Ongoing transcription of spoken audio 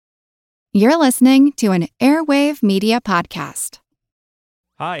You're listening to an Airwave Media Podcast.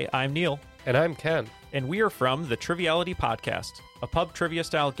 Hi, I'm Neil. And I'm Ken. And we are from the Triviality Podcast, a pub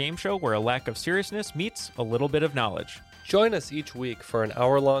trivia-style game show where a lack of seriousness meets a little bit of knowledge. Join us each week for an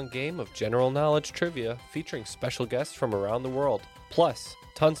hour-long game of general knowledge trivia featuring special guests from around the world, plus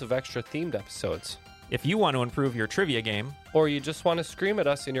tons of extra themed episodes. If you want to improve your trivia game, or you just want to scream at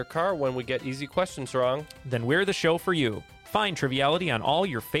us in your car when we get easy questions wrong, then we're the show for you. Find Triviality on all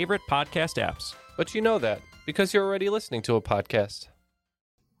your favorite podcast apps. But you know that because you're already listening to a podcast.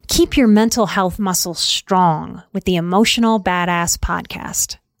 Keep your mental health muscles strong with the Emotional Badass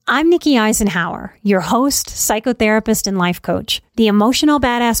Podcast. I'm Nikki Eisenhower, your host, psychotherapist, and life coach. The Emotional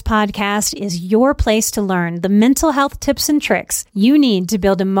Badass Podcast is your place to learn the mental health tips and tricks you need to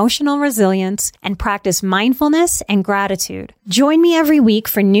build emotional resilience and practice mindfulness and gratitude. Join me every week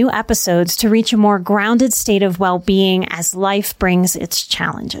for new episodes to reach a more grounded state of well-being as life brings its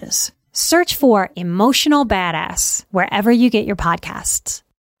challenges. Search for Emotional Badass wherever you get your podcasts.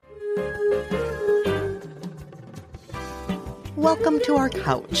 Welcome to our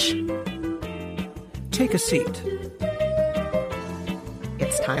couch. Take a seat.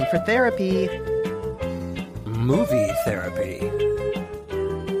 It's time for therapy. Movie therapy.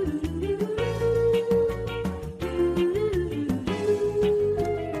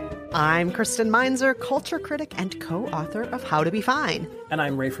 I'm Kristen Meinzer, culture critic and co-author of How to Be Fine. And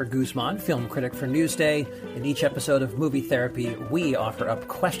I'm Rafer Guzman, film critic for Newsday. In each episode of Movie Therapy, we offer up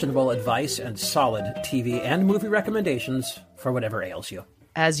questionable advice and solid TV and movie recommendations for whatever ails you.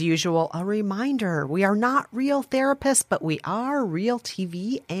 As usual, a reminder, we are not real therapists, but we are real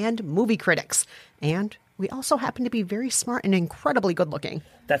TV and movie critics. And we also happen to be very smart and incredibly good looking.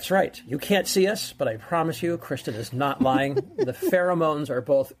 That's right. You can't see us, but I promise you, Kristen is not lying. The pheromones are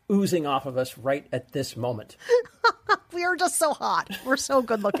both oozing off of us right at this moment. We are just so hot. We're so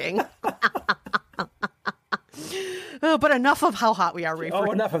good looking. But enough of how hot we are, Rafer.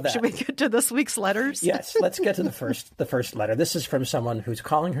 Oh, enough of that. Should we get to this week's letters? Yes, let's get to the first letter. This is from someone who's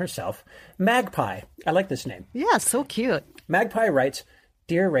calling herself Magpie. I like this name. Yeah, so cute. Magpie writes,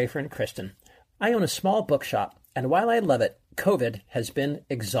 Dear Rafer and Kristen, I own a small bookshop, and while I love it, COVID has been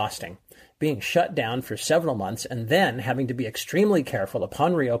exhausting. Being shut down for several months and then having to be extremely careful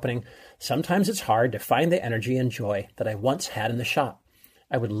upon reopening, sometimes it's hard to find the energy and joy that I once had in the shop.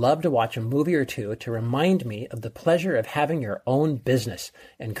 I would love to watch a movie or two to remind me of the pleasure of having your own business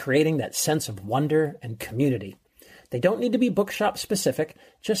and creating that sense of wonder and community. They don't need to be bookshop specific,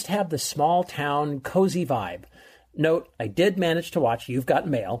 just have the small town cozy vibe. Note, I did manage to watch You've Got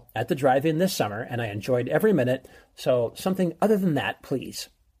Mail at the drive-in this summer, and I enjoyed every minute, so something other than that, please.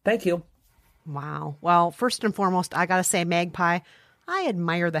 Thank you. Wow. Well, first and foremost, I got to say, Magpie, I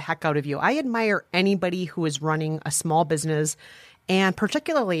admire the heck out of you. I admire anybody who is running a small business, and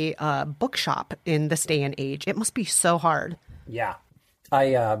particularly a bookshop in this day and age. It must be so hard. Yeah.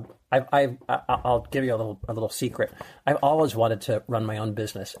 I'll give you a little secret. I've always wanted to run my own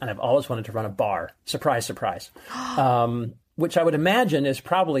business, and I've always wanted to run a bar. Surprise, surprise. Which I would imagine is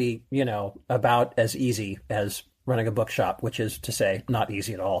probably, about as easy as running a bookshop, which is to say not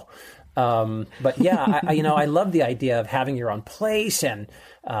easy at all. But yeah, I love the idea of having your own place and,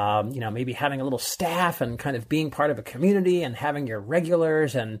 maybe having a little staff and kind of being part of a community and having your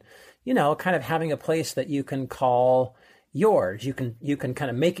regulars and, kind of having a place that you can call yours. You can kind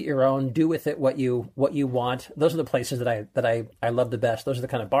of make it your own, do with it what you want. Those are the places that I love the best. Those are the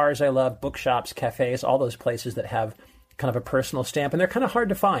kind of bars I love, bookshops, cafes, all those places that have kind of a personal stamp, and they're kind of hard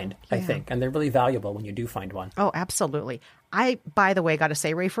to find, I think, and they're really valuable when you do find one. Oh, absolutely. I, by the way, got to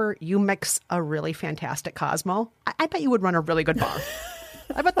say, Rafer, you mix a really fantastic Cosmo. I bet you would run a really good bar.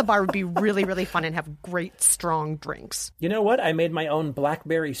 I bet the bar would be really, really fun and have great, strong drinks. You know what? I made my own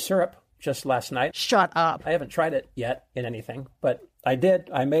blackberry syrup just last night. Shut up. I haven't tried it yet in anything, but I did.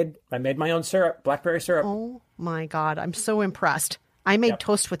 I made my own syrup, blackberry syrup. Oh my God. I'm so impressed. I made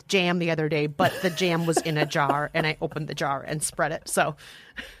toast with jam the other day, but the jam was in a jar and I opened the jar and spread it. So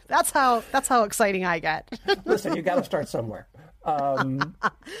that's how exciting I get. Listen, you got to start somewhere.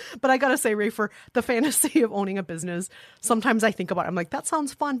 But I got to say, Rafer, the fantasy of owning a business, sometimes I think about it. I'm like, that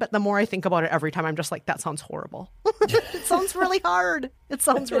sounds fun. But the more I think about it every time, I'm just like, that sounds horrible. It sounds really hard. It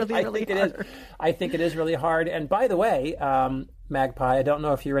sounds really hard. I think it is really hard. And by the way, Magpie, I don't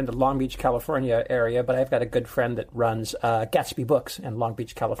know if you're in the Long Beach, California area, but I've got a good friend that runs Gatsby Books in Long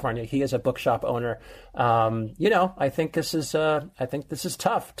Beach, California. He is a bookshop owner. I think this is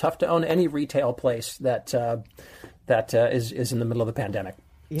tough to own any retail place that is in the middle of the pandemic.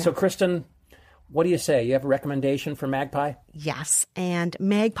 Yeah. So, Kristen, What do you say? You have a recommendation for Magpie? Yes. And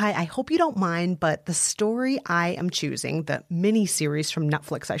Magpie, I hope you don't mind, but the story I am choosing, the mini-series from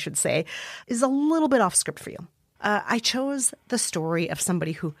Netflix, I should say, is a little bit off script for you. I chose the story of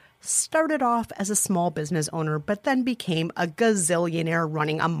somebody who started off as a small business owner, but then became a gazillionaire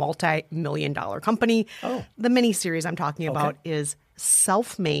running a multi-million-dollar company. Oh. The miniseries I'm talking about is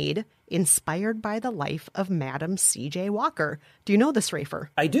Self-Made, inspired by the life of Madam C.J. Walker. Do you know this, Rafer?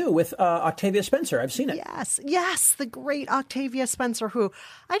 I do, with Octavia Spencer. I've seen it. Yes, the great Octavia Spencer, who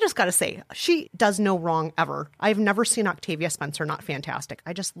I just got to say, she does no wrong ever. I've never seen Octavia Spencer not fantastic.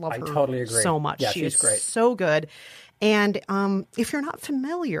 I just love her totally agree. so much. Yeah, she's great. So good. And if you're not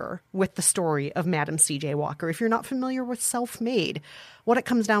familiar with the story of Madam C.J. Walker, if you're not familiar with Self-Made, what it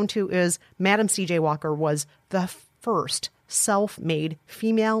comes down to is Madam C.J. Walker was the first self-made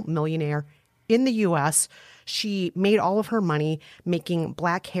female millionaire in the U.S. She made all of her money making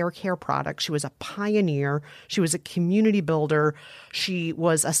black hair care products. She was a pioneer. She was a community builder. She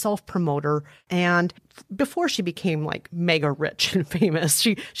was a self-promoter. And before she became like mega rich and famous,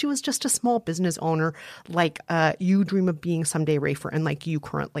 she was just a small business owner like you dream of being someday, Rafer, and like you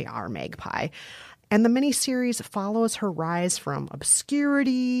currently are, Magpie. And the miniseries follows her rise from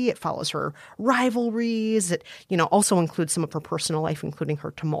obscurity. It follows her rivalries. It, also includes some of her personal life, including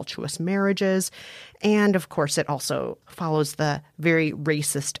her tumultuous marriages. And of course, it also follows the very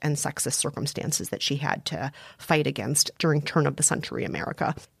racist and sexist circumstances that she had to fight against during turn of the century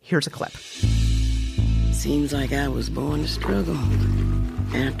America. Here's a clip. Seems like I was born to struggle.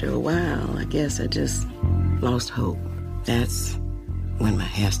 After a while, I guess I just lost hope. That's when my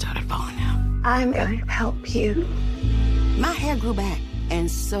hair started falling out. I'm going to help you. My hair grew back, and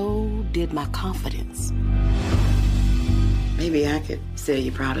so did my confidence. Maybe I could sell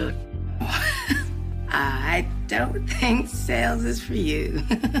your product. I don't think sales is for you.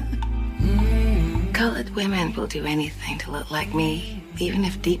 Colored women will do anything to look like me, even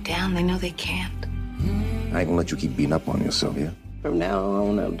if deep down they know they can't. I ain't gonna let you keep beating up on yourself, yeah? From now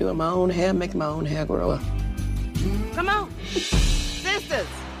on, I'm doing my own hair, making my own hair grow. Come on. Sisters,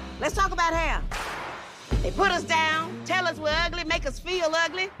 let's talk about hair. They put us down, tell us we're ugly, make us feel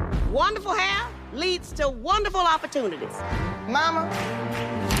ugly. Wonderful hair leads to wonderful opportunities. Mama,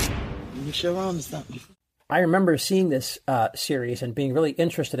 you sure on to something. I remember seeing this series and being really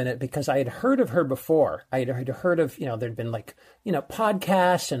interested in it because I had heard of her before. I had heard of, there'd been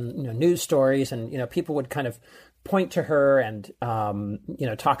podcasts and, news stories and, people would kind of point to her and,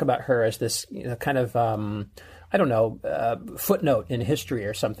 talk about her as this, kind of, footnote in history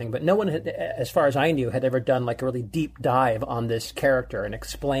or something. But no one had, as far as I knew, had ever done like a really deep dive on this character and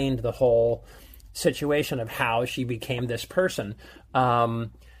explained the whole situation of how she became this person.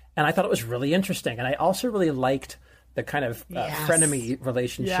 And I thought it was really interesting. And I also really liked the kind of frenemy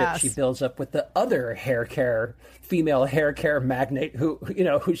relationship she builds up with the other female hair care magnate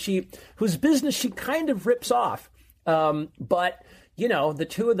whose business she kind of rips off. But, the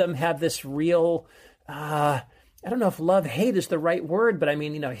two of them have this real, I don't know if love-hate is the right word, but I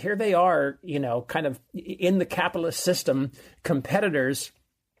mean, here they are, kind of in the capitalist system, competitors.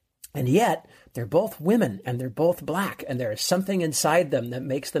 And yet they're both women and they're both black, and there is something inside them that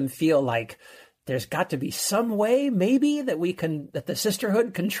makes them feel like there's got to be some way maybe that the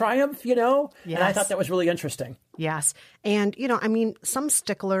sisterhood can triumph, Yes. And I thought that was really interesting. Yes. And, some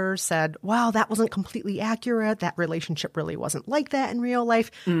sticklers said, wow, that wasn't completely accurate. That relationship really wasn't like that in real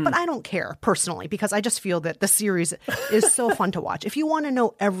life. But I don't care personally, because I just feel that the series is so fun to watch. If you want to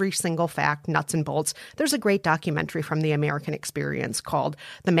know every single fact, nuts and bolts, there's a great documentary from the American Experience called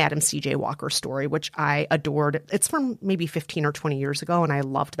The Madam C.J. Walker Story, which I adored. It's from maybe 15 or 20 years ago, and I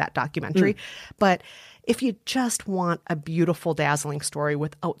loved that documentary. But if you just want a beautiful, dazzling story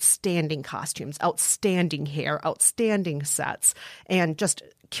with outstanding costumes, outstanding hair, outstanding sets, and just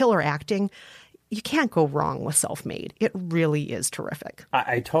killer acting, you can't go wrong with Self-Made. It really is terrific.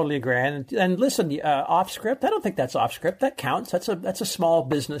 I totally agree. And listen, off script, I don't think that's off script. That counts. That's a small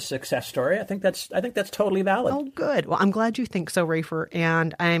business success story. I think that's totally valid. Oh, good. Well, I'm glad you think so, Rafer.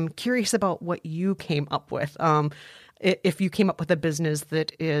 And I'm curious about what you came up with. If you came up with a business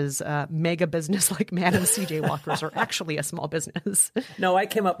that is a mega business like Madam C.J. Walker's, or actually a small business. No, I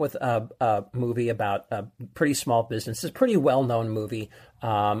came up with a movie about a pretty small business. It's a pretty well-known movie,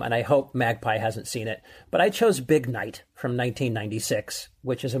 and I hope Magpie hasn't seen it. But I chose Big Night from 1996,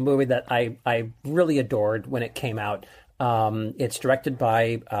 which is a movie that I really adored when it came out. It's directed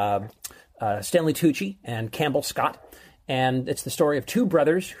by Stanley Tucci and Campbell Scott. And it's the story of two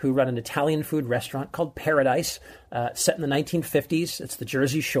brothers who run an Italian food restaurant called Paradise, set in the 1950s. It's the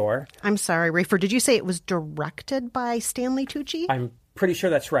Jersey Shore. I'm sorry, Rafer, did you say it was directed by Stanley Tucci? I'm pretty sure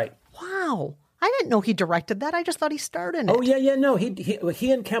that's right. Wow. I didn't know he directed that. I just thought he starred in it. Oh yeah, no.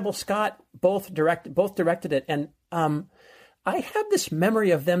 He and Campbell Scott both directed it, and I have this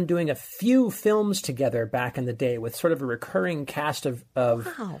memory of them doing a few films together back in the day with sort of a recurring cast of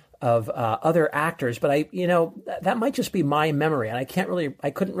other actors. But that might just be my memory, and I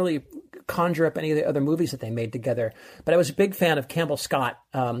couldn't really conjure up any of the other movies that they made together. But I was a big fan of Campbell Scott,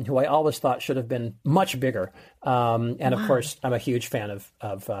 who I always thought should have been much bigger. And of course, I'm a huge fan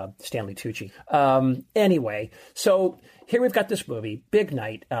of Stanley Tucci. Anyway, so here we've got this movie, Big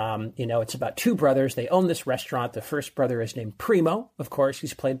Night. It's about two brothers. They own this restaurant. The first brother is named Primo. Of course,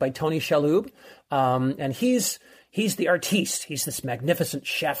 he's played by Tony Shalhoub. And he's the artiste. He's this magnificent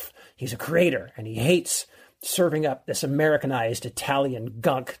chef. He's a creator, and he hates serving up this Americanized Italian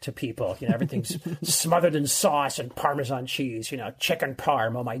gunk to people. Everything's smothered in sauce and Parmesan cheese, chicken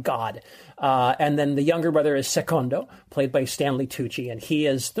parm. Oh my God. And then the younger brother is Secondo, played by Stanley Tucci. And he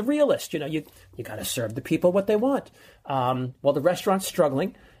is the realist. You got to serve the people what they want. Well, the restaurant's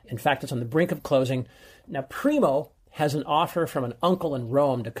struggling. In fact, it's on the brink of closing. Now, Primo has an offer from an uncle in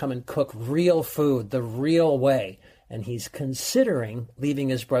Rome to come and cook real food the real way. And he's considering leaving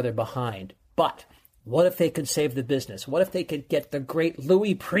his brother behind. But what if they could save the business? What if they could get the great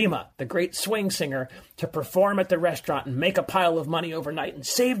Louis Prima, the great swing singer, to perform at the restaurant and make a pile of money overnight and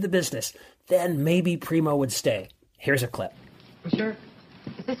save the business? Then maybe Primo would stay. Here's a clip. Monsieur,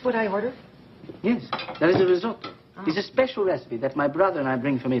 is this what I ordered? Yes, that is a risotto. It's a special recipe that my brother and I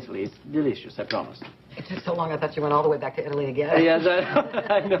bring from Italy. It's delicious, I promise. It took so long, I thought you went all the way back to Italy again. Yes,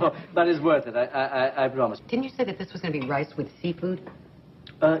 I know, but it's worth it, I promise. Didn't you say that this was going to be rice with seafood?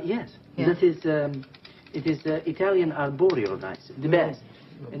 Yes. Yeah. That is, it is Italian arboreal rice, the best.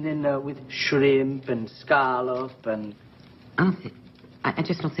 And then with shrimp and scallop and... I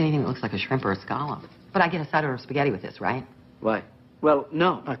just don't see anything that looks like a shrimp or a scallop. But I get a side order of spaghetti with this, right? Why? Well,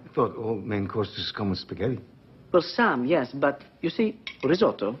 no. I thought all main courses come with spaghetti. Well, some, yes, but you see,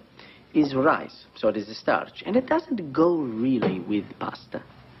 risotto is rice, so it is a starch, and it doesn't go really with pasta.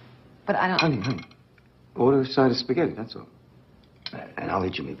 But I don't... Honey, order a side of spaghetti, that's all. And I'll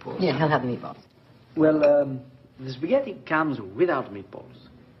eat your meatballs. Yeah, he'll have the meatballs. Well, the spaghetti comes without meatballs.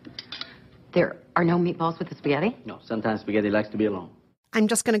 There are no meatballs with the spaghetti? No, sometimes spaghetti likes to be alone. I'm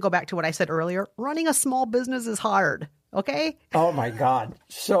just going to go back to what I said earlier. Running a small business is hard, okay? Oh, my God.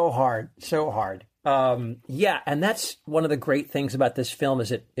 So hard. So hard. Yeah, and that's one of the great things about this film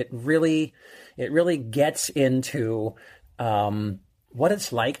is it really gets into what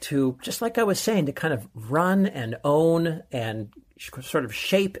it's like to, just like I was saying, to kind of run and own and sort of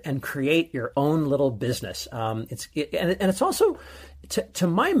shape and create your own little business. It's also, to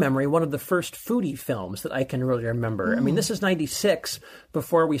my memory, one of the first foodie films that I can really remember. I mean, this is 96,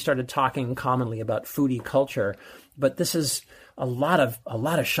 before we started talking commonly about foodie culture, but this is a lot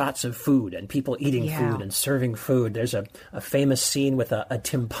of shots of food and people eating food and serving food. There's a famous scene with a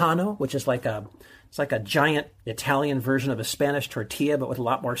timpano, which is like a giant Italian version of a Spanish tortilla, but with a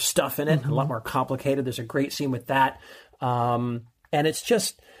lot more stuff in it, a lot more complicated. There's a great scene with that. And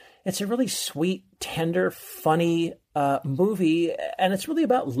it's a really sweet, tender, funny movie. And it's really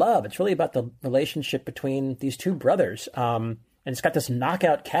about love. It's really about the relationship between these two brothers. And it's got this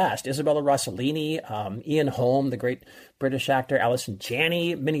knockout cast: Isabella Rossellini, Ian Holm, the great British actor, Alison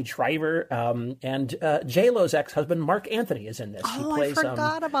Janney, Minnie Driver, and J-Lo's ex-husband, Mark Anthony, is in this. He plays, I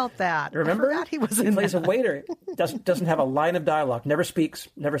forgot about that. Remember? I forgot he was in He plays a waiter. Doesn't have a line of dialogue, never speaks,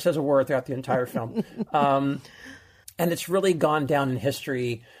 never says a word throughout the entire film. And it's really gone down in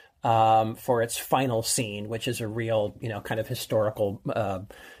history for its final scene, which is a real, kind of historical,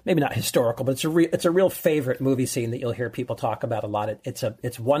 maybe not historical, but it's a real favorite movie scene that you'll hear people talk about a lot.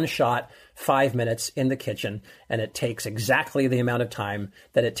 It's one shot, 5 minutes in the kitchen, and it takes exactly the amount of time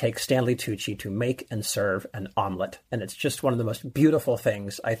that it takes Stanley Tucci to make and serve an omelet. And it's just one of the most beautiful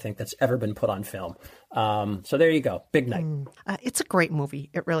things I think that's ever been put on film. So there you go. Big Night. It's a great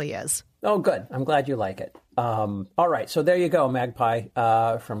movie. It really is. Oh, good. I'm glad you like it. All right. So there you go, Magpie.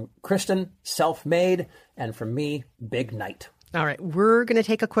 From Kristen, Self-Made, and from me, Big Night. All right. We're going to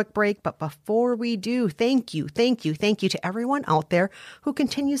take a quick break. But before we do, thank you to everyone out there who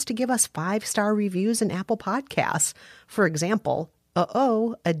continues to give us 5-star reviews in Apple Podcasts. For example,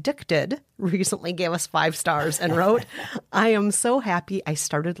 Addicted recently gave us 5 stars and wrote, I am so happy I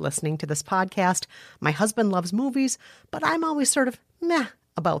started listening to this podcast. My husband loves movies, but I'm always sort of meh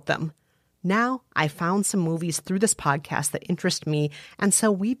about them. Now I found some movies through this podcast that interest me, and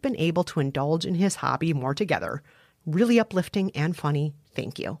so we've been able to indulge in his hobby more together. Really uplifting and funny.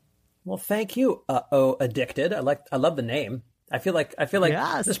 Thank you. Well, thank you, Addicted. I love the name. I feel like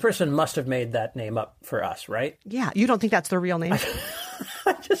yes. This person must have made that name up for us, right? Yeah. You don't think that's their real name?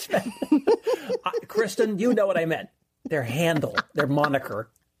 Kristen, you know what I meant. Their handle, their moniker.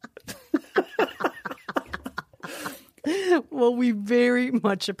 Well, we very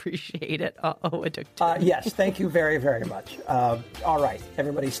much appreciate it. Addicted. Yes, thank you very, very much. All right,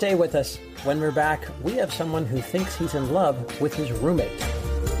 everybody, stay with us. When we're back, we have someone who thinks he's in love with his roommate.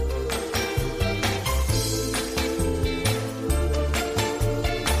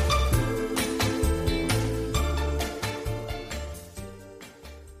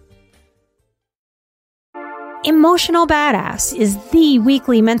 Emotional Badass is the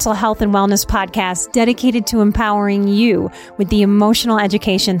weekly mental health and wellness podcast dedicated to empowering you with the emotional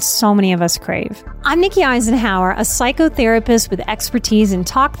education so many of us crave. I'm Nikki Eisenhower, a psychotherapist with expertise in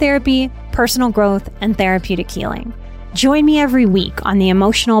talk therapy, personal growth, and therapeutic healing. Join me every week on the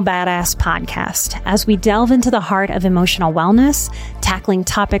Emotional Badass podcast as we delve into the heart of emotional wellness, tackling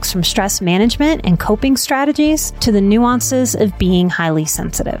topics from stress management and coping strategies to the nuances of being highly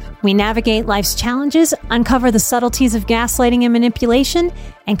sensitive. We navigate life's challenges, uncover the subtleties of gaslighting and manipulation,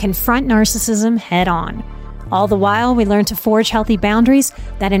 and confront narcissism head on. All the while, we learn to forge healthy boundaries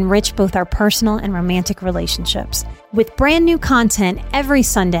that enrich both our personal and romantic relationships. With brand new content every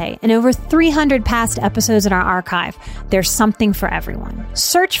Sunday and over 300 past episodes in our archive, there's something for everyone.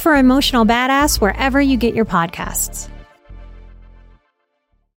 Search for Emotional Badass wherever you get your podcasts.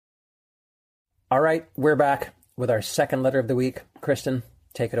 All right, we're back with our second letter of the week. Kristen,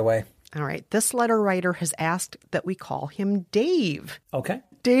 take it away. All right, this letter writer has asked that we call him Dave. Okay.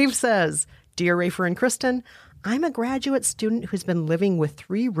 Dave says, Dear Rafer and Kristen, I'm a graduate student who's been living with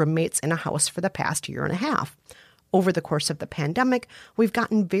 3 roommates in a house for the past year and a half. Over the course of the pandemic, we've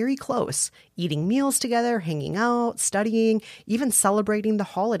gotten very close, eating meals together, hanging out, studying, even celebrating the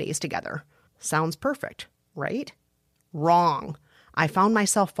holidays together. Sounds perfect, right? Wrong. I found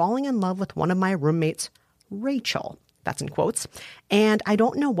myself falling in love with one of my roommates, Rachel. That's in quotes. And I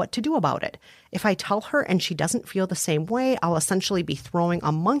don't know what to do about it. If I tell her and she doesn't feel the same way, I'll essentially be throwing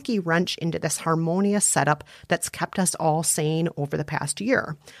a monkey wrench into this harmonious setup that's kept us all sane over the past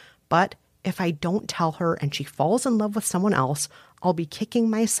year. But if I don't tell her and she falls in love with someone else, I'll be kicking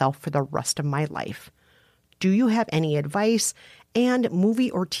myself for the rest of my life. Do you have any advice and movie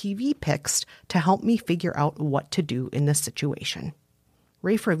or TV picks to help me figure out what to do in this situation?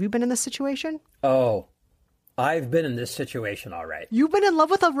 Rafer, have you been in this situation? Oh, I've been in this situation, all right. You've been in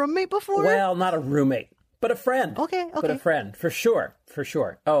love with a roommate before? Well, not a roommate, but a friend. Okay. But a friend, for sure.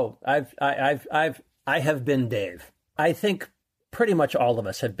 Oh, I have been Dave. I think pretty much all of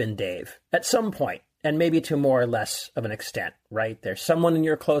us have been Dave at some point, and maybe to more or less of an extent, right? There's someone in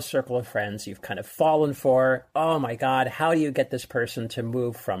your close circle of friends you've kind of fallen for. Oh my God, how do you get this person to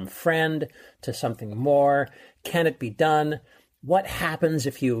move from friend to something more? Can it be done? What happens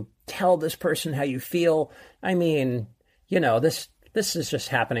if you tell this person how you feel? I mean, this is just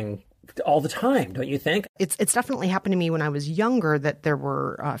happening all the time, don't you think? It's definitely happened to me when I was younger that there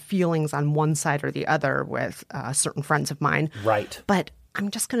were feelings on one side or the other with certain friends of mine. Right. But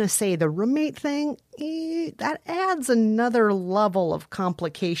I'm just going to say the roommate thing, that adds another level of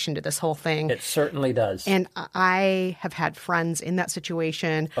complication to this whole thing. It certainly does. And I have had friends in that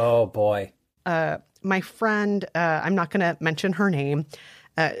situation. Oh, boy. My friend, I'm not going to mention her name,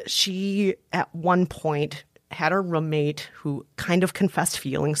 she at one point had a roommate who kind of confessed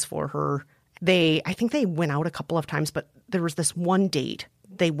feelings for her. I think they went out a couple of times, but there was this one date.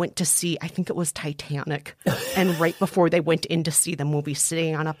 They went to see, I think it was Titanic. And right before they went in to see the movie,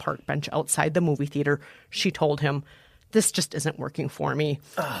 sitting on a park bench outside the movie theater, she told him, this just isn't working for me.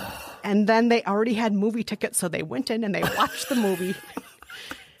 And then they already had movie tickets, so they went in and they watched the movie.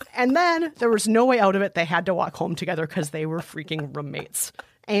 And then there was no way out of it. They had to walk home together because they were freaking roommates.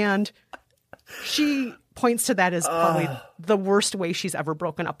 And she points to that as probably the worst way she's ever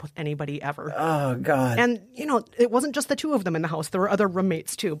broken up with anybody ever. Oh, God. And, it wasn't just the two of them in the house. There were other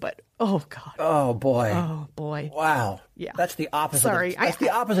roommates, too. But, oh, God. Oh, boy. Oh, boy. Wow. Yeah. That's the opposite. Sorry. That's the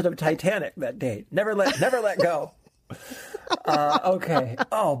opposite of Titanic, that date. Never let go. Okay.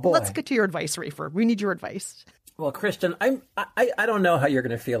 Oh, boy. Let's get to your advice, Rafer. We need your advice. Well, Kristen, I don't know how you're going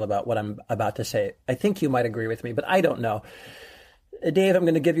to feel about what I'm about to say. I think you might agree with me, but I don't know. Dave, I'm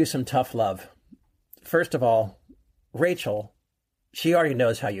going to give you some tough love. First of all, Rachel, she already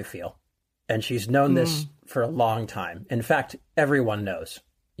knows how you feel. And she's known this for a long time. In fact, everyone knows.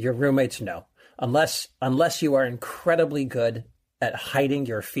 Your roommates know. Unless you are incredibly good at hiding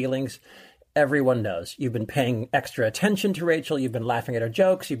your feelings, everyone knows. You've been paying extra attention to Rachel. You've been laughing at her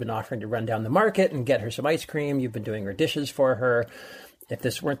jokes. You've been offering to run down the market and get her some ice cream. You've been doing her dishes for her. If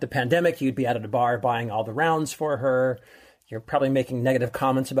this weren't the pandemic, you'd be out at a bar buying all the rounds for her. You're probably making negative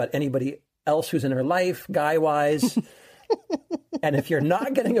comments about anybody else who's in her life, guy-wise. And if you're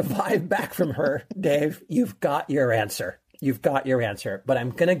not getting a vibe back from her, Dave, you've got your answer. You've got your answer. But I'm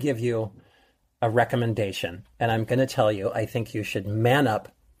going to give you a recommendation. And I'm going to tell you, I think you should man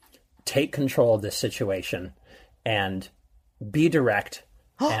up, take control of this situation, and be direct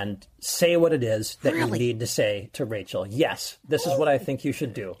and say what it is that you need to say to Rachel. Yes, this is what I think you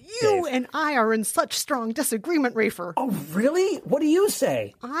should do. You Dave. and I are in such strong disagreement, Rafer. Oh, really? What do you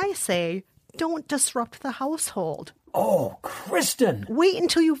say? I say, don't disrupt the household. Oh, Kristen. Wait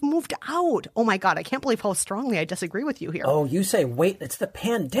until you've moved out. Oh, my God. I can't believe how strongly I disagree with you here. Oh, you say, wait, it's the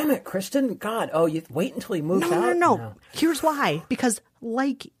pandemic, Kristen. God, you wait until he moves out? No. Here's why. Because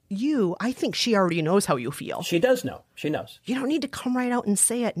like you, I think she already knows how you feel. She does know. She knows. You don't need to come right out and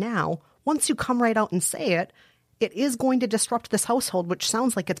say it now. Once you come right out and say it, it is going to disrupt this household, which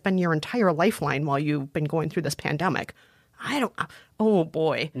sounds like it's been your entire lifeline while you've been going through this pandemic. Oh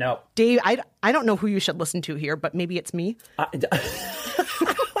boy. No. Dave, I don't know who you should listen to here, but maybe it's me.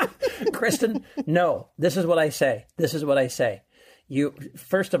 Kristen, no. This is what I say. You,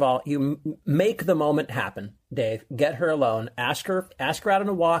 first of all, you make the moment happen, Dave. Get her alone. Ask her out on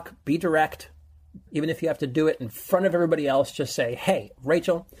a walk. Be direct. Even if you have to do it in front of everybody else, just say, hey,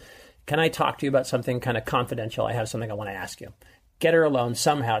 Rachel, can I talk to you about something kind of confidential? I have something I want to ask you. Get her alone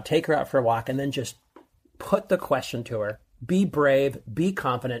somehow. Take her out for a walk and then just put the question to her. Be brave, be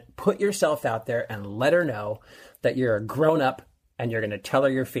confident, put yourself out there and let her know that you're a grown up and you're going to tell her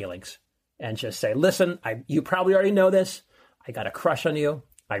your feelings. And just say, listen, you probably already know this. I got a crush on you.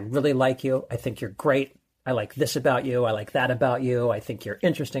 I really like you. I think you're great. I like this about you. I like that about you. I think you're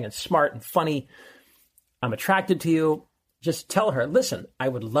interesting and smart and funny. I'm attracted to you. Just tell her, listen, I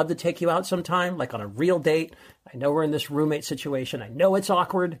would love to take you out sometime, like on a real date. I know we're in this roommate situation. I know it's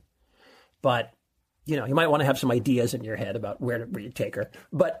awkward, but you might want to have some ideas in your head about where you take her.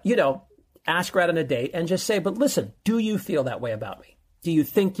 But, ask her out on a date and just say, but listen, do you feel that way about me? Do you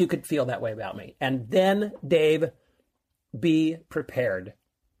think you could feel that way about me? And then, Dave, be prepared.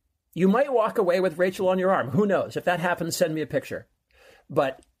 You might walk away with Rachel on your arm. Who knows? If that happens, send me a picture.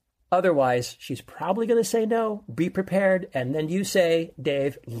 But otherwise, she's probably going to say no. Be prepared. And then you say,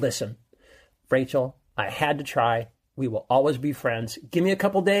 Dave, listen, Rachel, I had to try. We will always be friends. Give me a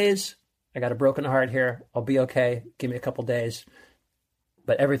couple days. I got a broken heart here. I'll be okay. Give me a couple days.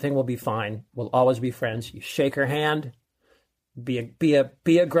 But everything will be fine. We'll always be friends. You shake her hand. Be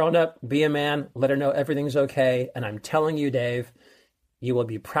a grown-up. Be a man. Let her know everything's okay. And I'm telling you, Dave, you will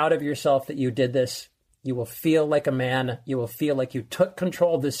be proud of yourself that you did this. You will feel like a man. You will feel like you took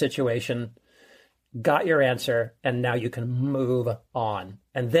control of this situation, got your answer, and now you can move on.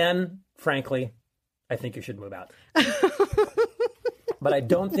 And then, frankly, I think you should move out. But I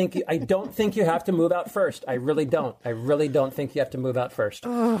don't think you have to move out first. I really don't. I really don't think you have to move out first.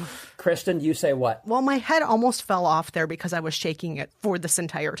 Ugh. Kristen, you say what? Well, my head almost fell off there because I was shaking it for this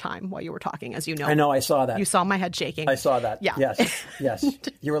entire time while you were talking, as you know. I know, I saw that. You saw my head shaking. I saw that. Yeah. Yes.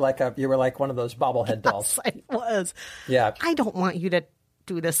 You were like one of those bobblehead dolls. Yes, I was. Yeah. I don't want you to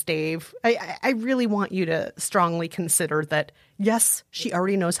do this, Dave. I really want you to strongly consider that, yes, she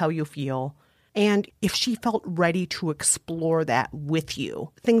already knows how you feel. And if she felt ready to explore that with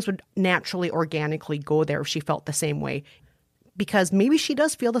you, things would naturally, organically go there if she felt the same way. Because maybe she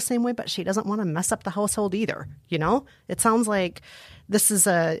does feel the same way, but she doesn't want to mess up the household either. It sounds like this is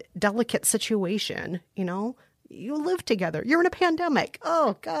a delicate situation. You live together. You're in a pandemic.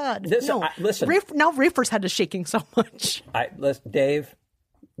 Oh, God. Listen. Now Rafer's head is shaking so much. Listen,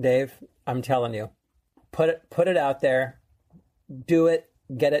 Dave, I'm telling you, put it out there. Do it.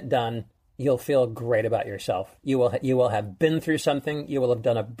 Get it done. You'll feel great about yourself. You will have been through something. You will have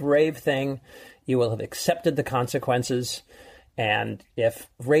done a brave thing. You will have accepted the consequences. And if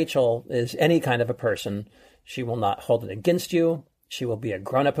Rachel is any kind of a person, she will not hold it against you. She will be a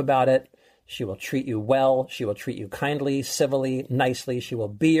grown-up about it. She will treat you well. She will treat you kindly, civilly, nicely. She will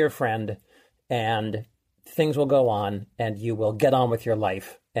be your friend. And things will go on. And you will get on with your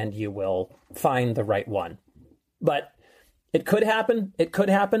life. And you will find the right one. But it could happen. It could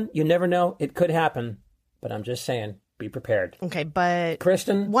happen. You never know. It could happen. But I'm just saying, be prepared. Okay, but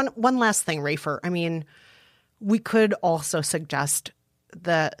Kristen? One last thing, Rafer. I mean, we could also suggest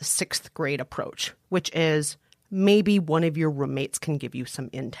the 6th grade approach, which is maybe one of your roommates can give you some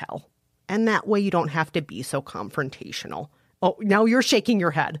intel. And that way you don't have to be so confrontational. Oh, now you're shaking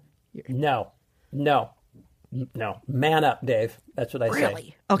your head. No. Man up, Dave. That's what I say.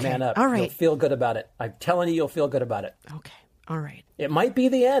 Really? Okay. Man up. All right. You'll feel good about it. I'm telling you, you'll feel good about it. Okay. All right. It might be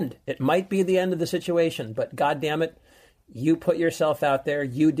the end. It might be the end of the situation, but God damn it, you put yourself out there.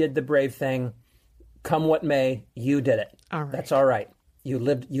 You did the brave thing. Come what may, you did it. All right. That's all right. You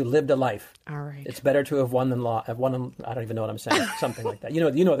lived a life. All right. It's better to have won than lost. I don't even know what I'm saying. Something like that.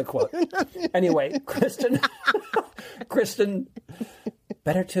 You know the quote. Anyway, Kristen,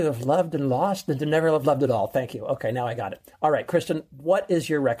 better to have loved and lost than to never have loved at all. Thank you. Okay, now I got it. All right, Kristen, what is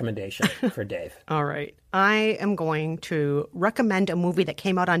your recommendation for Dave? All right. I am going to recommend a movie that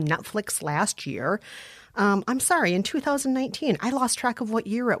came out on Netflix last year. I'm sorry, in 2019. I lost track of what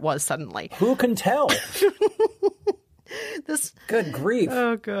year it was suddenly. Who can tell? Good grief.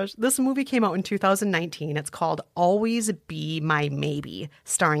 Oh, gosh. This movie came out in 2019. It's called Always Be My Maybe,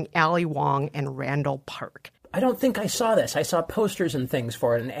 starring Ali Wong and Randall Park. I don't think I saw this. I saw posters and things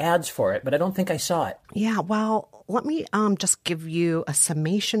for it and ads for it, but I don't think I saw it. Yeah, well, let me just give you a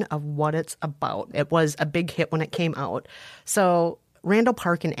summation of what it's about. It was a big hit when it came out. So Randall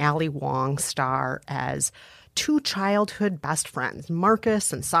Park and Ali Wong star as two childhood best friends,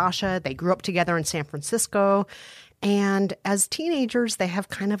 Marcus and Sasha. They grew up together in San Francisco. And as teenagers, they have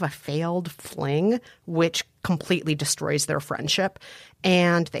kind of a failed fling, which completely destroys their friendship.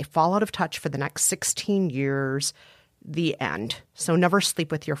 And they fall out of touch for the next 16 years. The end. So never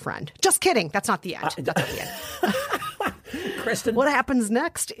sleep with your friend. Just kidding. That's not the end. That's not the end. Kristen. What happens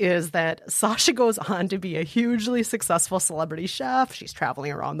next is that Sasha goes on to be a hugely successful celebrity chef. She's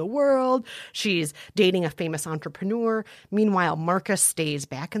traveling around the world. She's dating a famous entrepreneur. Meanwhile, Marcus stays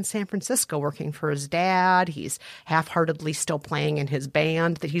back in San Francisco working for his dad. He's half-heartedly still playing in his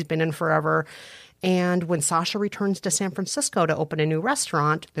band that he's been in forever. And when Sasha returns to San Francisco to open a new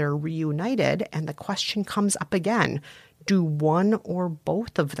restaurant, they're reunited, and the question comes up again. Do one or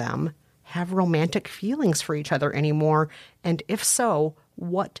both of them have romantic feelings for each other anymore? And if so,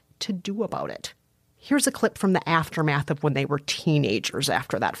 what to do about it? Here's a clip from the aftermath of when they were teenagers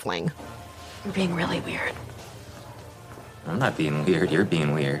after that fling. You're being really weird. I'm not being weird. You're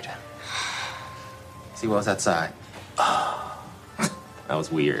being weird. See what was outside? That was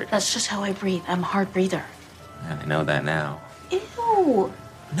weird. That's just how I breathe. I'm a hard breather. Yeah, I know that now. Ew.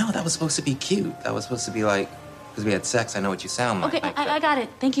 No, that was supposed to be cute. That was supposed to be like, because we had sex, I know what you sound like. Okay, I got it.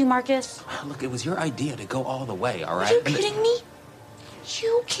 Thank you, Marcus. Look, it was your idea to go all the way, all right? Are you kidding me?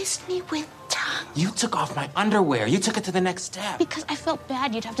 You kissed me with tongue. You took off my underwear. You took it to the next step. Because I felt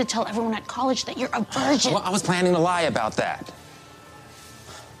bad you'd have to tell everyone at college that you're a virgin. Well, I was planning to lie about that.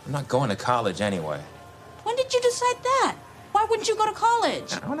 I'm not going to college anyway. When did you decide that? Why wouldn't you go to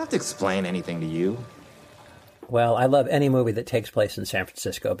college? I don't have to explain anything to you. Well, I love any movie that takes place in San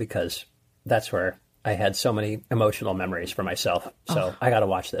Francisco because that's where I had so many emotional memories for myself. So I got to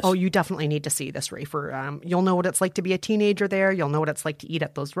watch this. Oh, you definitely need to see this, Rafer. You'll know what it's like to be a teenager there. You'll know what it's like to eat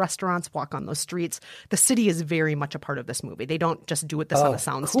at those restaurants, walk on those streets. The city is very much a part of this movie. They don't just do this on a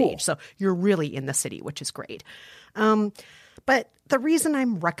soundstage. Cool. So you're really in the city, which is great. But the reason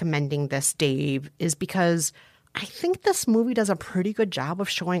I'm recommending this, Dave, is because I think this movie does a pretty good job of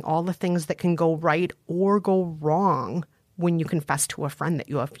showing all the things that can go right or go wrong when you confess to a friend that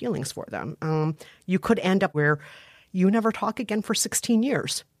you have feelings for them. You could end up where you never talk again for 16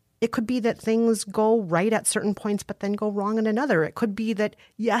 years. It could be that things go right at certain points, but then go wrong in another. It could be that,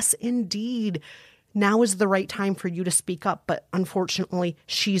 yes, indeed, now is the right time for you to speak up, but unfortunately,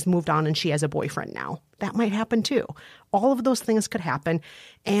 she's moved on and she has a boyfriend now. That might happen too. All of those things could happen.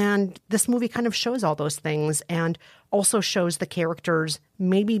 And this movie kind of shows all those things and also shows the characters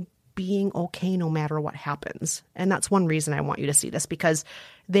maybe being okay no matter what happens. And that's one reason I want you to see this, because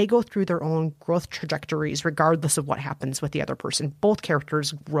they go through their own growth trajectories regardless of what happens with the other person. Both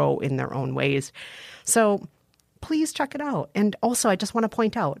characters grow in their own ways. So please check it out. And also, I just want to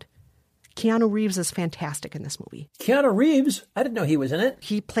point out, Keanu Reeves is fantastic in this movie. Keanu Reeves? I didn't know he was in it.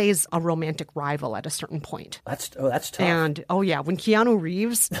 He plays a romantic rival at a certain point. That's tough. And, when Keanu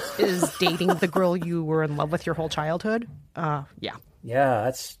Reeves is dating the girl you were in love with your whole childhood, yeah. Yeah,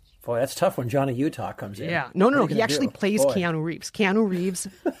 that's tough when Johnny Utah comes in. Yeah. No. He actually plays Keanu Reeves. Keanu Reeves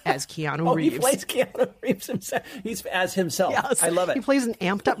as Keanu Reeves. He plays Keanu Reeves himself. He's as himself. Yes. I love it. He plays an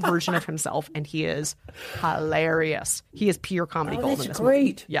amped up version of himself, and he is hilarious. He is pure comedy gold in this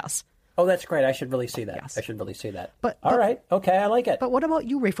great. movie. Yes. Oh, that's great. I should really see that. Yes. I should really see that. But all right. Okay, I like it. But what about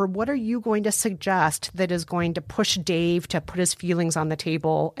you, Rafer? What are you going to suggest that is going to push Dave to put his feelings on the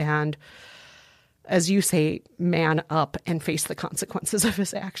table and, as you say, man up and face the consequences of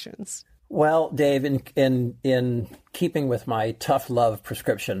his actions? Well, Dave, in keeping with my tough love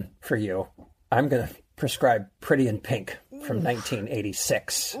prescription for you, I'm going to prescribe Pretty in Pink from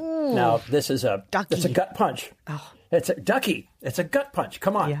 1986. Now, this is it's a gut punch. Oh. It's a Ducky. It's a gut punch.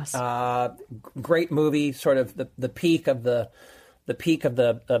 Come on. Yes. Great movie, sort of the peak of the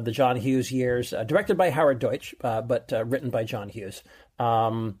the John Hughes years. Directed by Howard Deutsch, but written by John Hughes.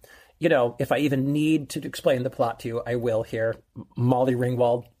 if I even need to explain the plot to you, I will here. Molly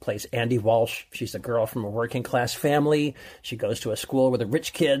Ringwald plays Andy Walsh. She's a girl from a working class family. She goes to a school where the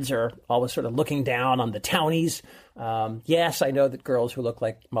rich kids are always sort of looking down on the townies. Yes, I know that girls who look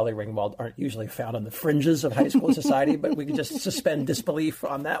like Molly Ringwald aren't usually found on the fringes of high school society, but we can just suspend disbelief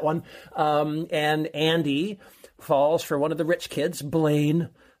on that one. And Andy falls for one of the rich kids, Blaine,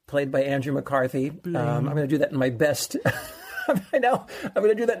 played by Andrew McCarthy. I'm going to do that in my best... I know. I'm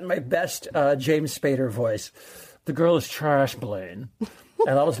going to do that in my best James Spader voice. The girl is trash, Blaine.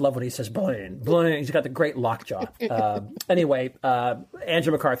 I always love when he says Blaine. Blaine. He's got the great lockjaw. Anyway,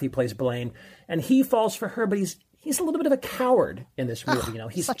 Andrew McCarthy plays Blaine, and he falls for her, but he's a little bit of a coward in this movie.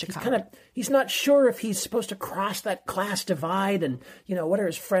 He's such a coward. He's not sure if he's supposed to cross that class divide, and what are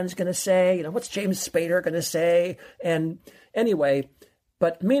his friends going to say? What's James Spader going to say? And anyway.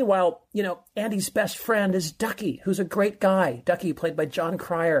 But meanwhile, Andy's best friend is Ducky, who's a great guy. Ducky, played by John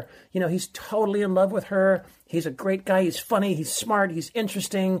Cryer. He's totally in love with her. He's a great guy. He's funny. He's smart. He's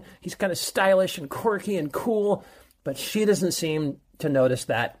interesting. He's kind of stylish and quirky and cool. But she doesn't seem to notice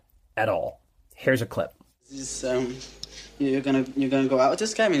that at all. Here's a clip. Is this, you're gonna go out with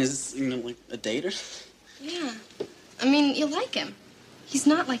this guy? I mean, is this like a date or? Yeah. I mean, you like him. He's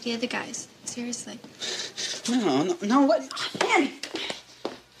not like the other guys. Seriously. No. What? Andy!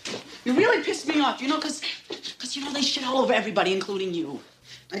 You really pissed me off, because they shit all over everybody, including you.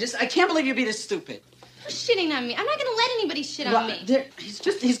 I can't believe you'd be this stupid. Who's shitting on me? I'm not going to let anybody shit on me.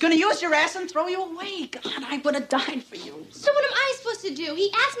 He's going to use your ass and throw you away. God, I would have died for you. So what am I supposed to do?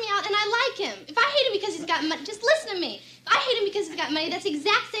 He asked me out and I like him. If I hate him because he's got money, just listen to me. If I hate him because he's got money, that's the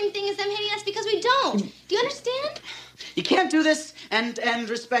exact same thing as them hating us because we don't. Do you understand? You can't do this and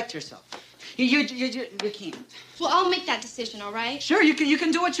respect yourself. You can't. Well, I'll make that decision, all right? Sure, you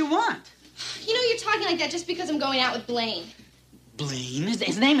can do what you want. You're talking like that just because I'm going out with Blaine. Blaine?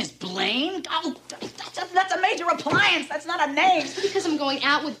 His name is Blaine? Oh, that's a major appliance. That's not a name. Just because I'm going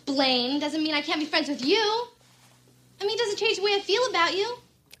out with Blaine doesn't mean I can't be friends with you. I mean, it doesn't change the way I feel about you.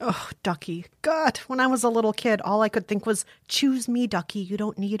 Oh, Ducky. God, when I was a little kid, all I could think was, choose me, Ducky. You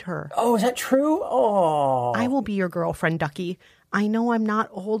don't need her. Oh, is that true? Oh. I will be your girlfriend, Ducky. I know I'm not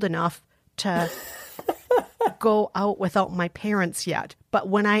old enough to go out without my parents yet. But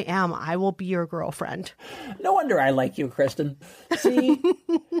when I am, I will be your girlfriend. No wonder I like you, Kristen. See?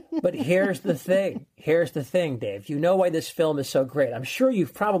 But here's the thing. Here's the thing, Dave. You know why this film is so great. I'm sure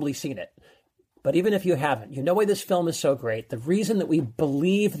you've probably seen it. But even if you haven't, you know why this film is so great. The reason that we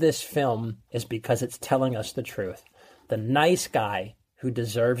believe this film is because it's telling us the truth. The nice guy who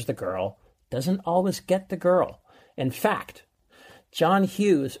deserves the girl doesn't always get the girl. In fact, John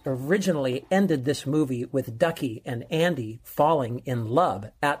Hughes originally ended this movie with Ducky and Andy falling in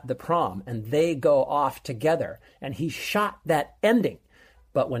love at the prom, and they go off together. And he shot that ending.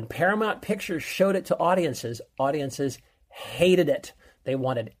 But when Paramount Pictures showed it to audiences hated it. They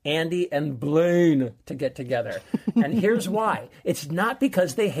wanted Andy and Blaine to get together. And here's why. It's not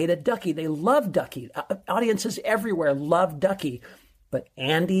because they hated Ducky. They loved Ducky. Audiences everywhere loved Ducky. But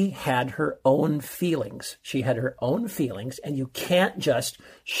Andy had her own feelings. She had her own feelings, and you can't just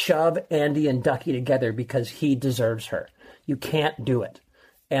shove Andy and Ducky together because he deserves her. You can't do it.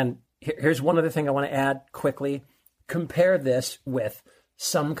 And here's one other thing I want to add quickly. Compare this with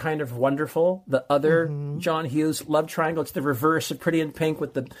Some Kind of Wonderful, the other John Hughes love triangle. It's the reverse of Pretty in Pink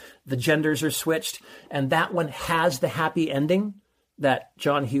with the genders are switched. And that one has the happy ending that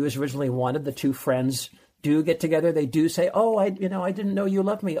John Hughes originally wanted. The two friends do get together. They do say, oh, I didn't know you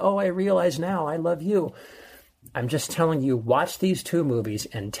loved me. Oh, I realize now I love you. I'm just telling you, watch these two movies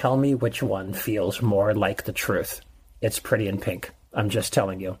and tell me which one feels more like the truth. It's Pretty in Pink. I'm just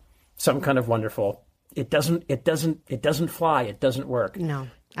telling you. Some Kind of Wonderful. It doesn't fly. It doesn't work. No,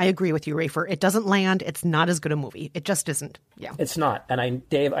 I agree with you, Rafer. It doesn't land. It's not as good a movie. It just isn't. Yeah, it's not. And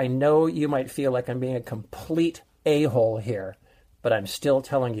Dave, I know you might feel like I'm being a complete a-hole here, but I'm still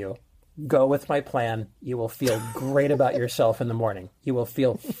telling you, go with my plan. You will feel great about yourself in the morning. You will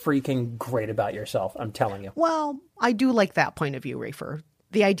feel freaking great about yourself. I'm telling you. Well, I do like that point of view, Rafer.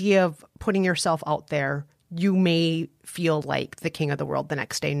 The idea of putting yourself out there, you may feel like the king of the world the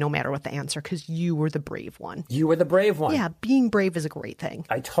next day, no matter what the answer, because you were the brave one. You were the brave one. Yeah, being brave is a great thing.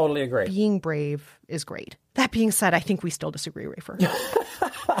 I totally agree. Being brave is great. That being said, I think we still disagree, Rafer.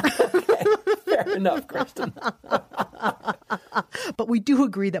 Okay, fair enough, Kristen. But we do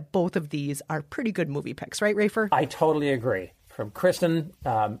agree that both of these are pretty good movie picks, right, Rafer? I totally agree. From Kristen,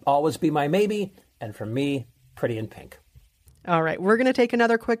 Always Be My Maybe, and from me, Pretty in Pink. All right, we're going to take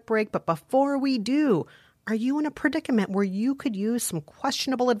another quick break, but before we do, Are you in a predicament where you could use some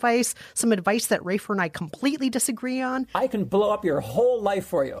questionable advice, some advice that Rafer and I completely disagree on? I can blow up your whole life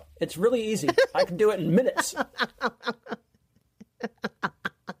for you. It's really easy. I can do it in minutes.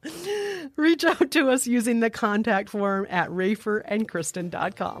 Reach out to us using the contact form at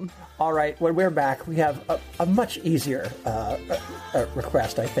raferandkristen.com. All right, when we're back, we have a much easier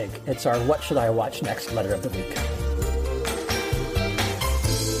request, I think. It's our What Should I Watch Next letter of the week.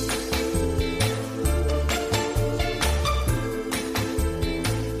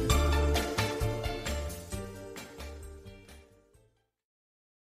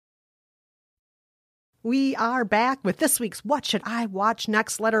 We are back with this week's What Should I Watch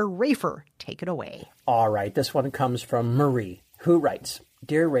Next letter. Rafer, take it away. All right, this one comes from Marie, who writes,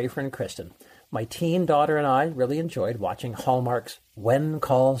 Dear Rafer and Kristen, my teen daughter and I really enjoyed watching Hallmark's When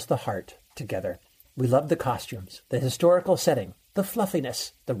Calls the Heart together. We loved the costumes, the historical setting, the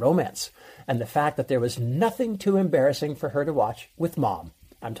fluffiness, the romance, and the fact that there was nothing too embarrassing for her to watch with Mom.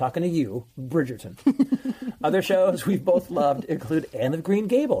 I'm talking to you, Bridgerton. Other shows we've both loved include Anne of Green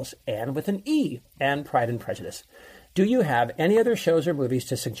Gables, Anne with an E, and Pride and Prejudice. Do you have any other shows or movies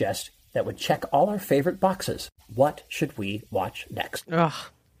to suggest that would check all our favorite boxes? What should we watch next? Ugh,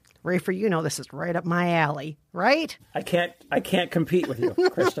 Rafer, you know this is right up my alley, right? I can't compete with you,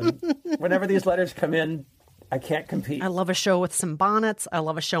 Kristen. Whenever these letters come in, I can't compete. I love a show with some bonnets. I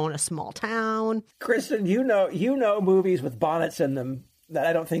love a show in a small town. Kristen, you know movies with bonnets in them that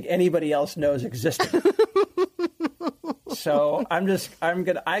I don't think anybody else knows existed. So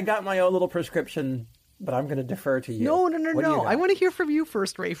I got my own little prescription, but I'm going to defer to you. No. I want to hear from you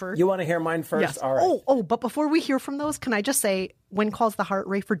first, Rafer. You want to hear mine first? Yes. All right. But before we hear from those, can I just say, When Calls the Heart,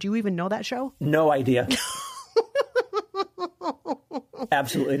 Rafer, do you even know that show? No idea.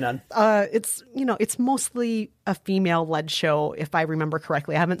 Absolutely none. It's mostly a female-led show, if I remember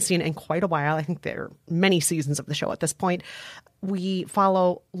correctly. I haven't seen it in quite a while. I think there are many seasons of the show at this point. We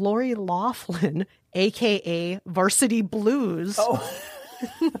follow Lori Loughlin, a.k.a. Varsity Blues. Oh,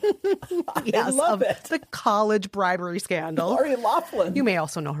 yes, I love it. The college bribery scandal. Lori Loughlin. You may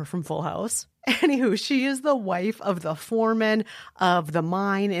also know her from Full House. Anywho, she is the wife of the foreman of the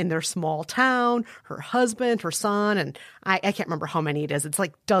mine in their small town, her husband, her son, and I can't remember how many it is. It's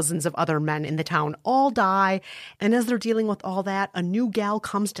like dozens of other men in the town all die. And as they're dealing with all that, a new gal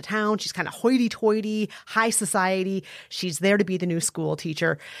comes to town. She's kind of hoity-toity, high society. She's there to be the new school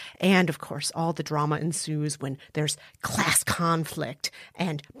teacher. And of course, all the drama ensues when there's class conflict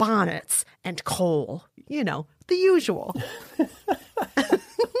and bonnets and coal. You know, the usual.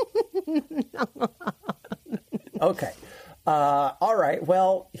 Okay. All right.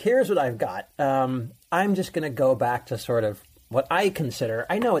 Well, here's what I've got. I'm just going to go back to sort of what I consider,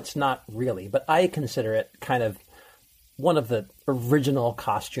 I know it's not really, but I consider it kind of one of the original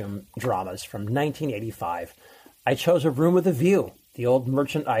costume dramas from 1985. I chose A Room with a View, the old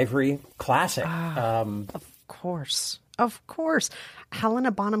Merchant Ivory classic. Of course.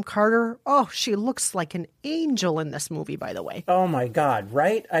 Helena Bonham Carter. Oh, she looks like an angel in this movie, by the way. Oh, my God.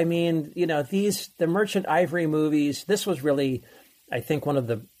 Right? I mean, the Merchant Ivory movies, this was really, I think, one of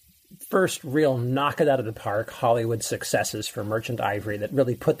the first real knock it out of the park Hollywood successes for Merchant Ivory that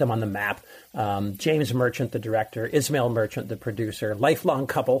really put them on the map. James Merchant, the director, Ismail Merchant, the producer, lifelong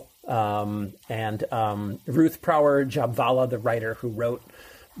couple, and Ruth Prower Jabvala, the writer who wrote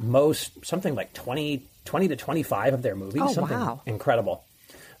something like 20 to 25 of their movies. Oh, something wow. Incredible.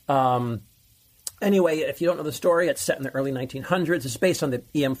 Anyway, if you don't know the story, it's set in the early 1900s. It's based on the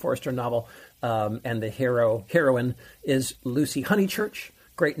E.M. Forster novel, and the heroine is Lucy Honeychurch,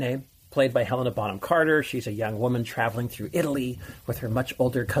 great name, played by Helena Bonham Carter. She's a young woman traveling through Italy with her much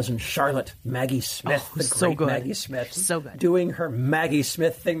older cousin Charlotte, Maggie Smith, the great Maggie Smith. So good. Doing her Maggie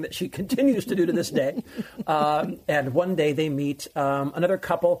Smith thing that she continues to do to this day. And one day they meet another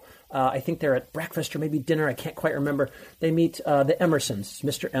couple. I think they're at breakfast or maybe dinner. I can't quite remember. They meet the Emersons,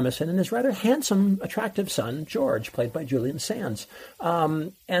 Mr. Emerson and his rather handsome, attractive son, George, played by Julian Sands.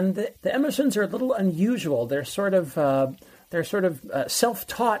 And the Emersons are a little unusual. They're sort of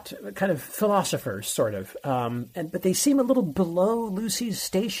self-taught kind of philosophers, sort of. But they seem a little below Lucy's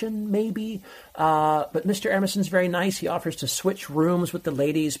station, maybe. But Mr. Emerson's very nice. He offers to switch rooms with the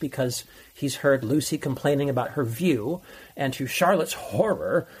ladies because he's heard Lucy complaining about her view. And to Charlotte's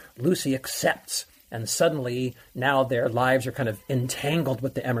horror, Lucy accepts. And suddenly, now their lives are kind of entangled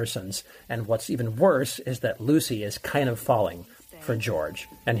with the Emersons. And what's even worse is that Lucy is kind of falling for George.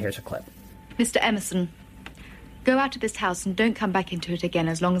 And here's a clip. Mr. Emerson, go out of this house and don't come back into it again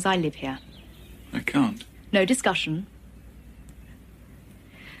as long as I live here. I can't. No discussion.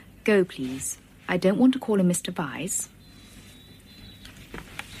 Go, please. I don't want to call him Mr. Vyse.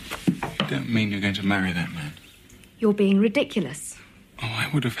 don't mean you're going to marry that man. You're being ridiculous. Oh, I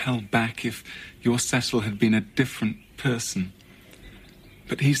would have held back if your Cecil had been a different person.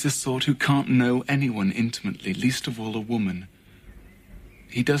 But he's the sort who can't know anyone intimately, least of all a woman.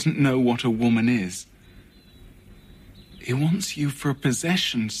 He doesn't know what a woman is. He wants you for a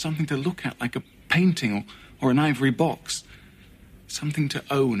possession, something to look at like a painting or an ivory box. Something to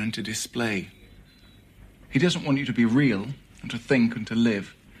own and to display. He doesn't want you to be real and to think and to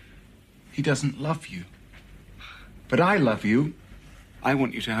live. He doesn't love you. But I love you. I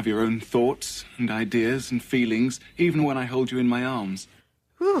want you to have your own thoughts and ideas and feelings, even when I hold you in my arms.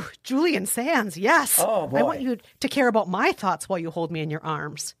 Ooh, Julian Sands, yes. Oh, boy. I want you to care about my thoughts while you hold me in your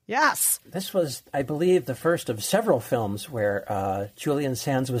arms. Yes. This was, I believe, the first of several films where Julian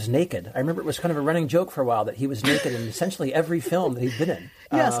Sands was naked. I remember it was kind of a running joke for a while that he was naked in essentially every film that he'd been in.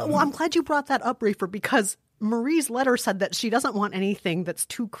 Yes. Well, I'm glad you brought that up, Reefer, because Marie's letter said that she doesn't want anything that's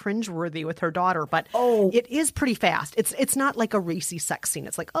too cringeworthy with her daughter, but it is pretty fast. It's not like a racy sex scene.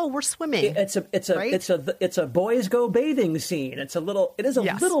 It's like, oh, we're swimming. It's a boys go bathing scene. It is a little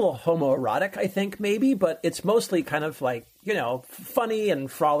homoerotic, I think, maybe, but it's mostly kind of like, you know, funny and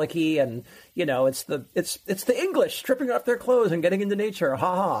frolicky, and you know, it's the English stripping off their clothes and getting into nature,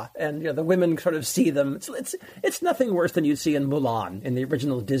 ha, and you know, the women sort of see them. It's nothing worse than you see in Mulan, in the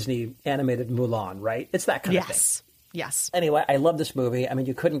original Disney animated Mulan, right? It's that kind of thing. Yes. Anyway, I love this movie. I mean,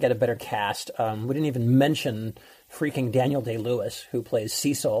 you couldn't get a better cast. We didn't even mention freaking Daniel Day-Lewis, who plays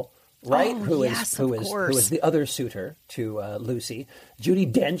Cecil. Right, who is the other suitor to Lucy.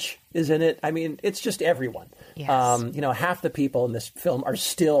 Judi Dench is in it. I mean, it's just everyone. Yes. You know, half the people in this film are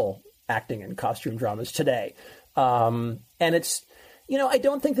still acting in costume dramas today. And it's, you know, I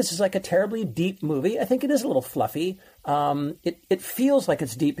don't think this is like a terribly deep movie. I think it is a little fluffy. It feels like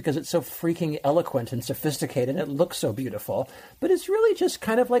it's deep because it's so freaking eloquent and sophisticated, and it looks so beautiful. But it's really just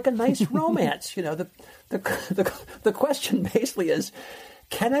kind of like a nice romance. You know, the question basically is,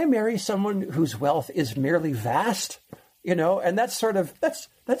 can I marry someone whose wealth is merely vast? You know, and that's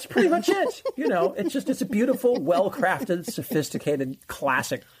pretty much it. You know, it's a beautiful, well-crafted, sophisticated,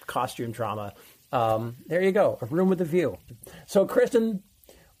 classic costume drama. There you go, A Room with a View. So, Kristen,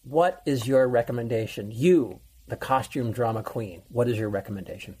 what is your recommendation? You, the costume drama queen, what is your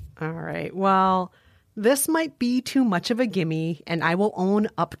recommendation? All right. Well, this might be too much of a gimme, and I will own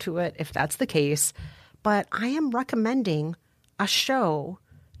up to it if that's the case. But I am recommending a show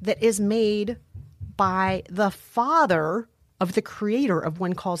that is made by the father of the creator of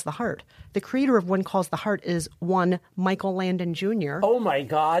When Calls the Heart. The creator of When Calls the Heart is one Michael Landon Jr. Oh, my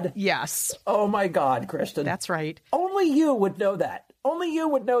God. Yes. Oh, my God, Kristen. That's right. Only you would know that. Only you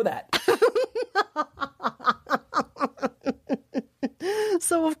would know that.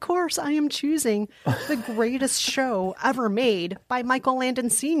 So, of course, I am choosing the greatest show ever made by Michael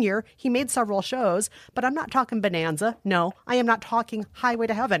Landon Sr. He made several shows, but I'm not talking Bonanza. No, I am not talking Highway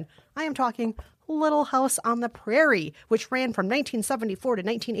to Heaven. I am talking Little House on the Prairie, which ran from 1974 to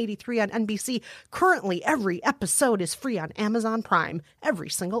 1983 on NBC. Currently, every episode is free on Amazon Prime. Every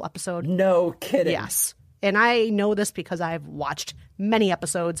single episode. No kidding. Yes. And I know this because I've watched many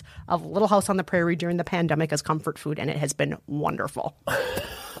episodes of Little House on the Prairie during the pandemic as comfort food, and it has been wonderful.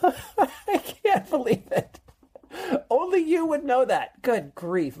 I can't believe it. Only you would know that. Good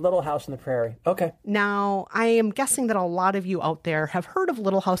grief. Little House on the Prairie. Okay. Now, I am guessing that a lot of you out there have heard of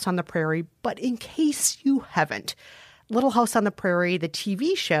Little House on the Prairie, but in case you haven't, Little House on the Prairie, the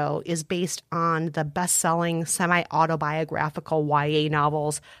TV show, is based on the best-selling semi-autobiographical YA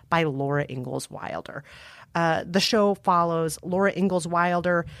novels by Laura Ingalls Wilder. The show follows Laura Ingalls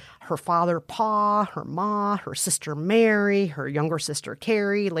Wilder, her father, Pa, her ma, her sister, Mary, her younger sister,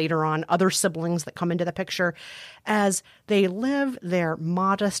 Carrie, later on other siblings that come into the picture, as they live their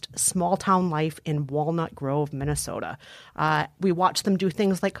modest small-town life in Walnut Grove, Minnesota. We watch them do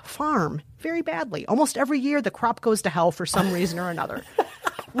things like farm very badly. Almost every year, the crop goes to hell for some reason or another.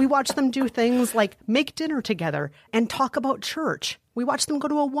 We watch them do things like make dinner together and talk about church. We watch them go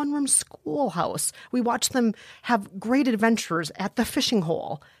to a one-room schoolhouse. We watch them have great adventures at the fishing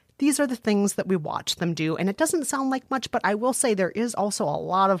hole. These are the things that we watch them do, and it doesn't sound like much, but I will say there is also a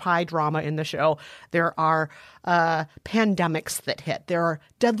lot of high drama in the show. There are pandemics that hit. There are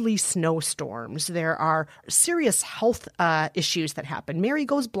deadly snowstorms. There are serious health issues that happen. Mary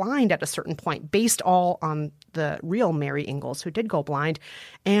goes blind at a certain point, based all on the real Mary Ingalls, who did go blind.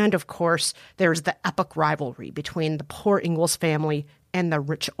 And, of course, there's the epic rivalry between the poor Ingalls family and the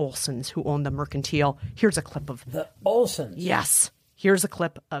rich Olsons, who own the mercantile. Here's a clip of... The Olsons? Yes. Here's a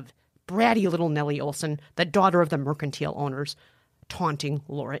clip of bratty little Nellie Olson, the daughter of the mercantile owners, taunting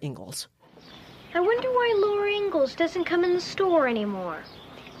Laura Ingalls. I wonder why Laura Ingalls doesn't come in the store anymore.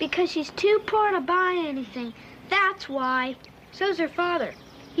 Because she's too poor to buy anything. That's why. So's her father.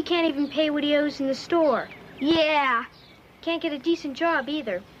 He can't even pay what he owes in the store. Yeah. Can't get a decent job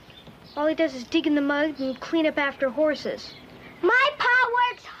either. All he does is dig in the mud and clean up after horses. My pa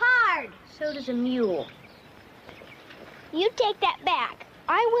works hard. So does a mule. You take that back.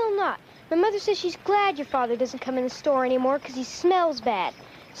 I will not. My mother says she's glad your father doesn't come in the store anymore because he smells bad.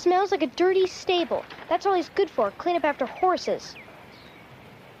 Smells like a dirty stable. That's all he's good for, clean up after horses.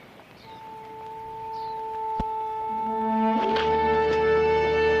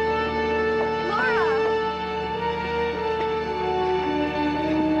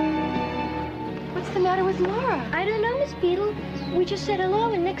 Laura. I don't know, Miss Beadle. We just said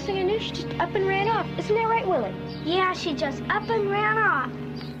hello, and next thing I knew, she just up and ran off. Isn't that right, Willie? Yeah, she just up and ran off.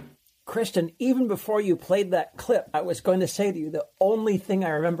 Kristen, even before you played that clip, I was going to say to you, the only thing I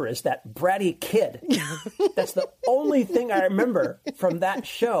remember is that bratty kid. That's the only thing I remember from that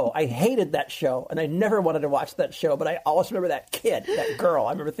show. I hated that show, and I never wanted to watch that show, but I always remember that kid, that girl.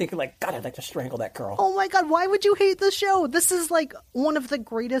 I remember thinking, like, God, I'd like to strangle that girl. Oh, my God, why would you hate this show? This is, like, one of the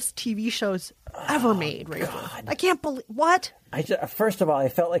greatest TV shows ever made, Rafer. I can't believe... What? First of all, I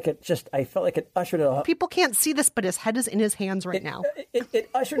felt like it ushered in a... People can't see this, but his head is in his hands right now. It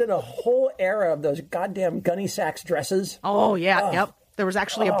ushered in a whole era of those goddamn Gunny Sacks dresses. Oh, yeah, yep. There was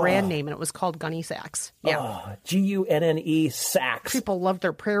actually a brand name, and it was called Gunny Sacks. Yeah. Gunne Sacks. People love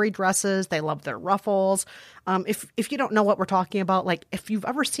their prairie dresses. They love their ruffles. If you don't know what we're talking about, like, if you've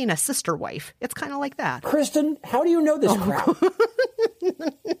ever seen a sister wife, it's kind of like that. Kristen, how do you know this crap?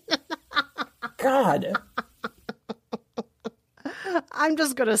 God. I'm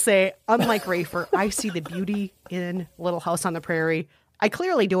just going to say, unlike Rafer, I see the beauty in Little House on the Prairie. I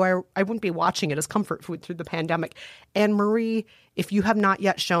clearly do. I wouldn't be watching it as comfort food through the pandemic. And Marie, if you have not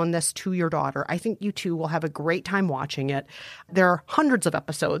yet shown this to your daughter, I think you two will have a great time watching it. There are hundreds of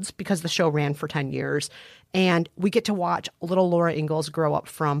episodes because the show ran for 10 years. And we get to watch little Laura Ingalls grow up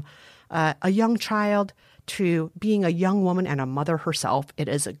from a young child to being a young woman and a mother herself. It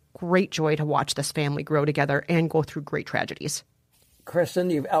is a great joy to watch this family grow together and go through great tragedies. Kristen,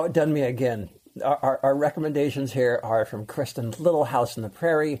 you've outdone me again. Our recommendations here are from Kristen, Little House on the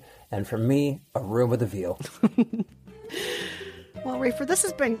Prairie, and from me, A Room with a View. Well, Rafer, this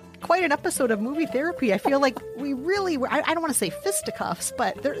has been quite an episode of Movie Therapy. I feel like we really were, I don't want to say fisticuffs,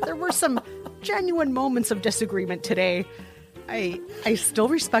 but there were some genuine moments of disagreement today. I still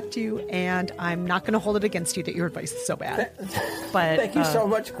respect you, and I'm not going to hold it against you that your advice is so bad. But thank you so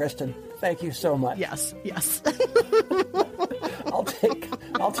much, Kristen. Thank you so much. Yes. I'll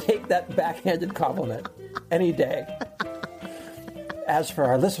take that backhanded compliment any day. As for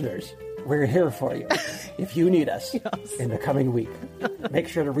our listeners, we're here for you. If you need us in the coming week, make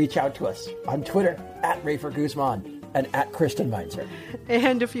sure to reach out to us on Twitter @Rafer Guzman and @Kristen Meinzer.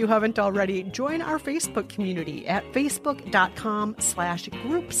 And if you haven't already, join our Facebook community at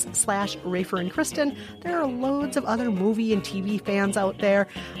facebook.com/groups/Rafer and Kristen. There are loads of other movie and TV fans out there,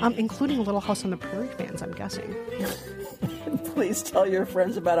 including Little House on the Prairie fans, I'm guessing. Please tell your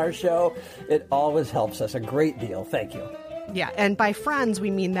friends about our show. It always helps us a great deal. Thank you. Yeah, and by friends,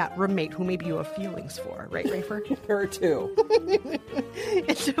 we mean that roommate who maybe you have feelings for, right, Rafer? Her too.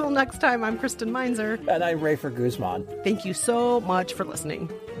 Until next time, I'm Kristen Meinzer. And I'm Rafer Guzman. Thank you so much for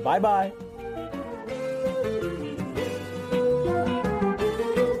listening. Bye-bye.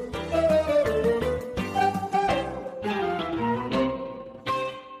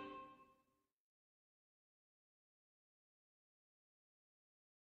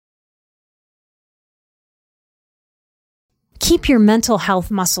 Keep your mental health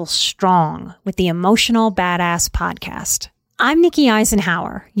muscles strong with the Emotional Badass Podcast. I'm Nikki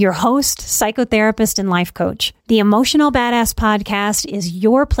Eisenhower, your host, psychotherapist, and life coach. The Emotional Badass Podcast is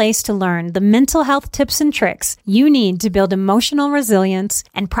your place to learn the mental health tips and tricks you need to build emotional resilience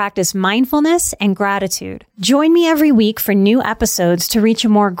and practice mindfulness and gratitude. Join me every week for new episodes to reach a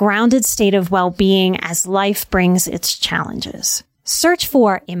more grounded state of well-being as life brings its challenges. Search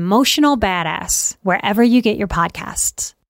for Emotional Badass wherever you get your podcasts.